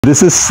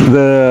This is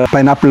the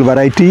pineapple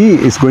variety.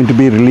 Is going to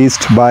be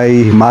released by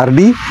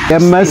Mardi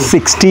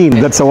MS16.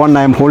 That's the one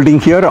I am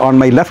holding here on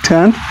my left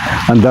hand,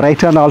 and the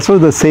right hand also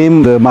the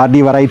same. The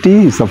Mardi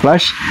variety is the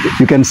flesh.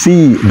 You can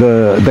see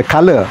the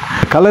color.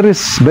 The color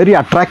is very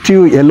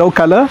attractive yellow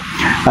color,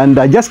 and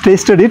I just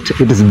tasted it.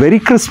 It is very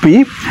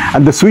crispy,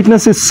 and the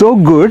sweetness is so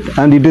good,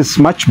 and it is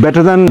much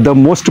better than the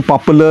most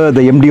popular,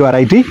 the MD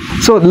variety.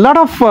 So a lot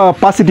of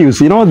positives.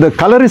 You know, the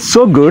color is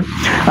so good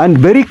and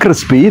very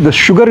crispy. The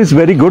sugar is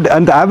very good,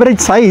 and the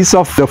average size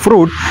of the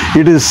fruit,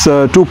 it is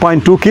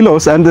 2.2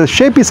 kilos, and the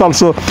shape is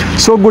also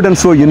so good and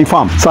so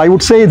uniform. So I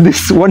would say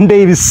this one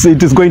day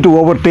it is going to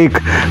overtake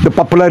the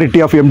popularity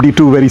of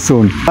MD2 very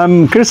soon.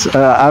 I'm Chris.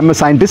 I'm a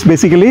scientist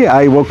basically.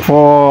 I work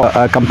for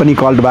a company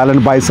called Valent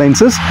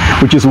BioSciences,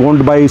 which is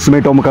owned by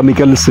Sumitomo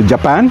Chemicals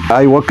Japan.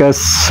 I work as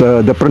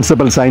the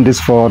principal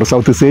scientist for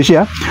Southeast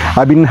Asia.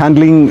 I've been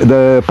handling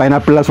the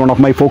pineapple as one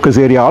of my focus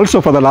area also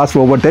for the last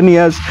over 10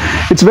 years.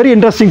 It's very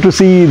interesting to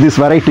see this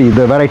variety,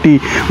 the variety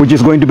which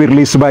is going to be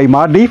released by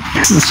Mardi.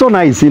 It's so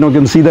nice, you know, you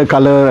can see the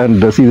color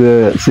and see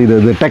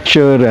the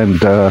texture, and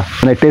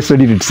when I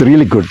tasted it, it's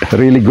really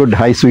good,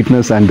 high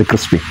sweetness and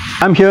crispy.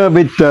 I'm here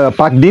with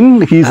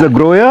Pakdin. He's a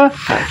grower.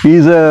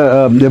 He's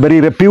a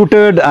very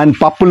reputed and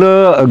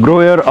popular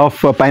grower of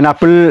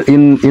pineapple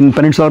in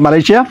Peninsular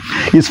Malaysia.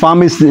 His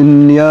farm is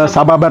near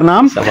Sabak,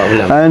 Bernam.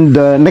 And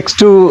next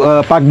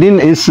to Pakdin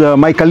is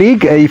my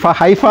colleague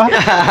Haifaa.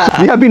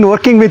 We have been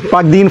working with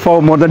Pakdin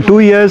for more than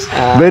 2 years.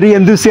 Very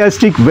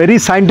enthusiastic, very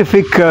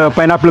scientific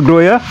pineapple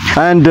grower,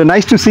 and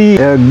nice to see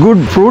good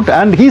fruit.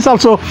 And he's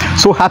also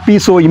so happy,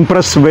 so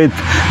impressed with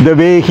the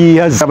way he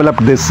has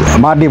developed this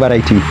Mardi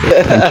variety.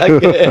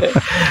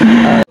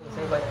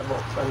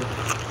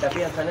 Tapi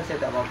yang sana saya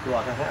tak bawa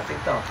keluar kan,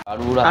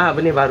 baru lah.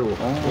 Benih baru.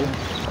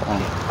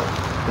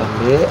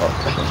 Ambil.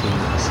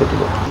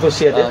 Sedikit.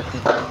 Kursi ada.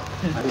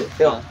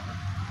 Tengok.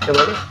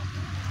 Coba ni.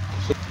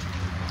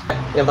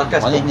 Yang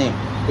bakas ni.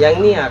 Yang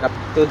ni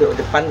duduk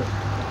depan.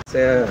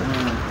 Saya.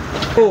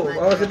 Oh,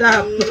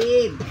 sedap.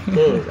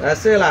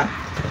 Rasalah.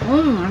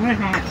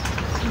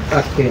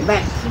 Okey.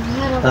 Baik.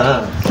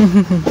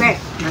 Baik.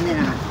 Mana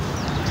nak?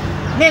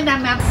 Ni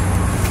nama.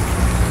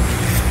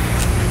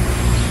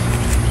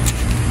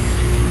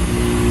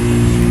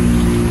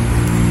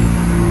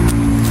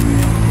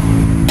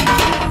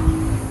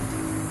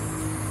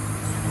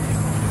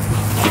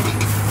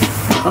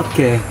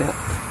 Okey.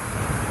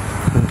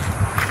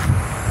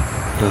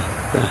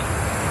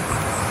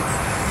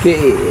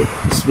 Okey,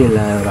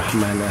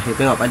 bismillahirrahmanirrahim.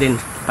 Tengok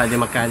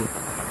Pakdin makan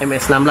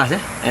MS16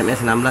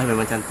 MS16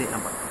 memang cantik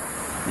nampak.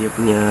 Dia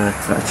punya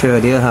structure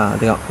dia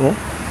tengok ya.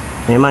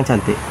 Memang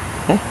cantik.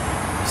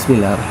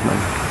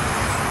 Bismillahirrahmanirrahim.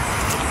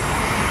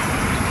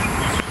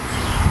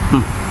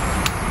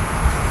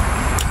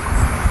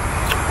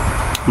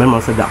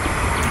 Memang sedap.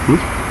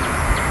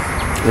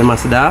 Memang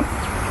sedap.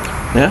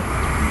 Ya.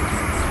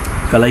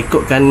 Kalau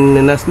ikutkan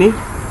nanas ni,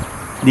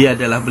 dia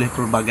adalah boleh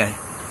pelbagai.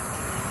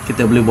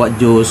 Kita boleh buat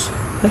jus,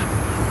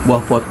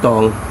 buah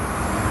potong,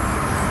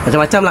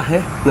 macam-macam lah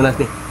nanas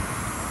ni.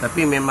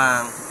 Tapi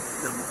memang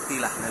terbukti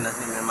lah nanas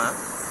ni memang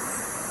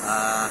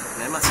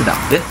sedap.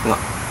 Tengok.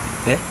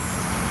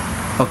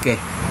 Okey.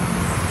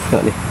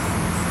 Tengok ni.